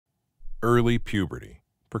Early puberty,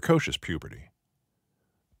 precocious puberty.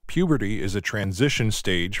 Puberty is a transition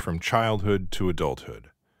stage from childhood to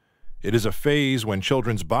adulthood. It is a phase when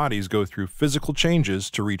children's bodies go through physical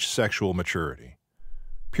changes to reach sexual maturity.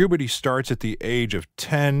 Puberty starts at the age of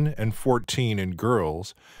 10 and 14 in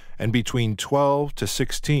girls and between 12 to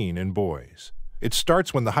 16 in boys. It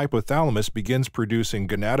starts when the hypothalamus begins producing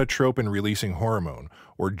gonadotropin-releasing hormone,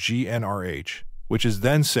 or GnRH, which is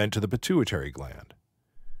then sent to the pituitary gland.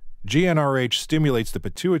 GnRH stimulates the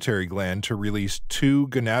pituitary gland to release two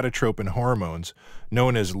gonadotropin hormones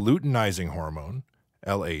known as luteinizing hormone,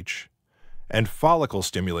 LH, and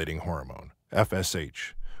follicle-stimulating hormone,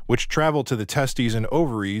 FSH, which travel to the testes and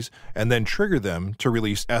ovaries and then trigger them to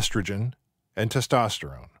release estrogen and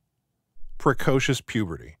testosterone. Precocious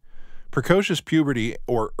puberty. Precocious puberty,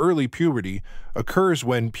 or early puberty, occurs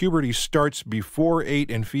when puberty starts before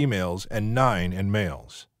 8 in females and 9 in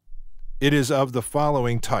males. It is of the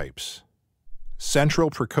following types.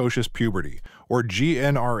 Central precocious puberty, or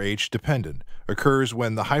GnRH dependent, occurs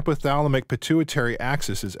when the hypothalamic pituitary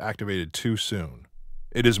axis is activated too soon.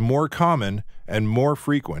 It is more common and more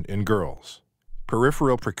frequent in girls.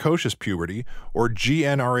 Peripheral precocious puberty, or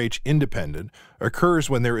GnRH independent, occurs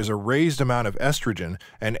when there is a raised amount of estrogen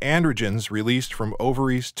and androgens released from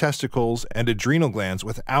ovaries, testicles, and adrenal glands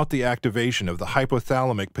without the activation of the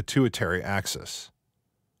hypothalamic pituitary axis.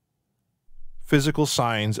 Physical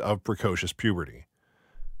signs of precocious puberty.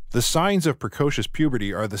 The signs of precocious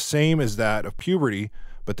puberty are the same as that of puberty,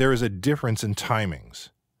 but there is a difference in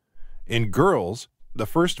timings. In girls, the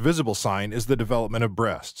first visible sign is the development of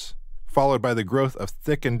breasts, followed by the growth of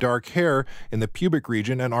thick and dark hair in the pubic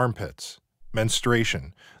region and armpits.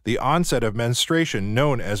 Menstruation, the onset of menstruation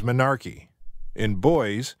known as menarche. In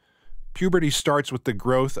boys, puberty starts with the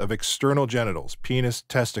growth of external genitals, penis,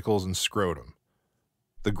 testicles, and scrotum.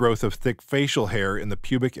 The growth of thick facial hair in the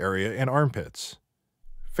pubic area and armpits.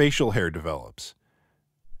 Facial hair develops.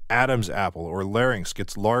 Adam's apple or larynx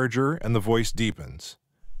gets larger and the voice deepens.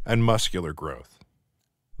 And muscular growth.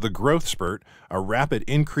 The growth spurt, a rapid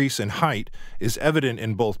increase in height, is evident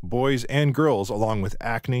in both boys and girls along with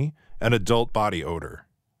acne and adult body odor.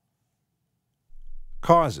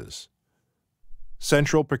 Causes.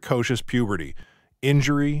 Central precocious puberty,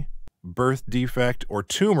 injury, birth defect, or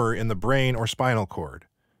tumor in the brain or spinal cord.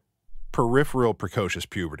 Peripheral precocious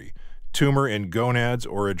puberty, tumor in gonads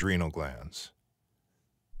or adrenal glands.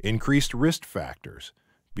 Increased risk factors,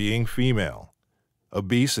 being female,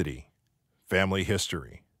 obesity, family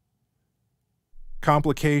history.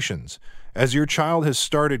 Complications. As your child has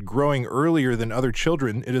started growing earlier than other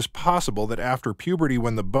children, it is possible that after puberty,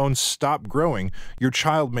 when the bones stop growing, your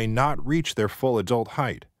child may not reach their full adult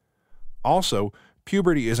height. Also,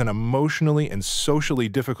 puberty is an emotionally and socially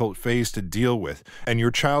difficult phase to deal with, and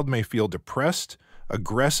your child may feel depressed,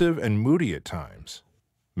 aggressive, and moody at times.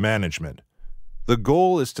 Management. The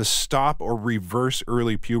goal is to stop or reverse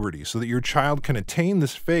early puberty so that your child can attain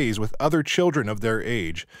this phase with other children of their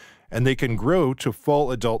age, and they can grow to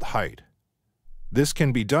full adult height. This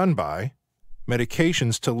can be done by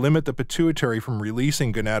medications to limit the pituitary from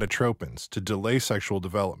releasing gonadotropins to delay sexual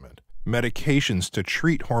development, medications to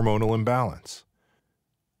treat hormonal imbalance.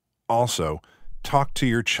 Also, talk to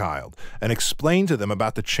your child and explain to them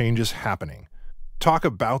about the changes happening. Talk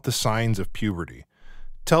about the signs of puberty.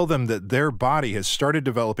 Tell them that their body has started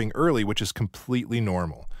developing early, which is completely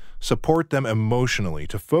normal. Support them emotionally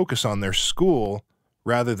to focus on their school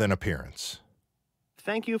rather than appearance.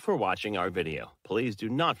 Thank you for watching our video. Please do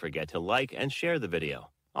not forget to like and share the video.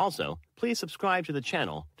 Also, please subscribe to the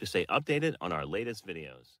channel to stay updated on our latest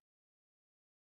videos.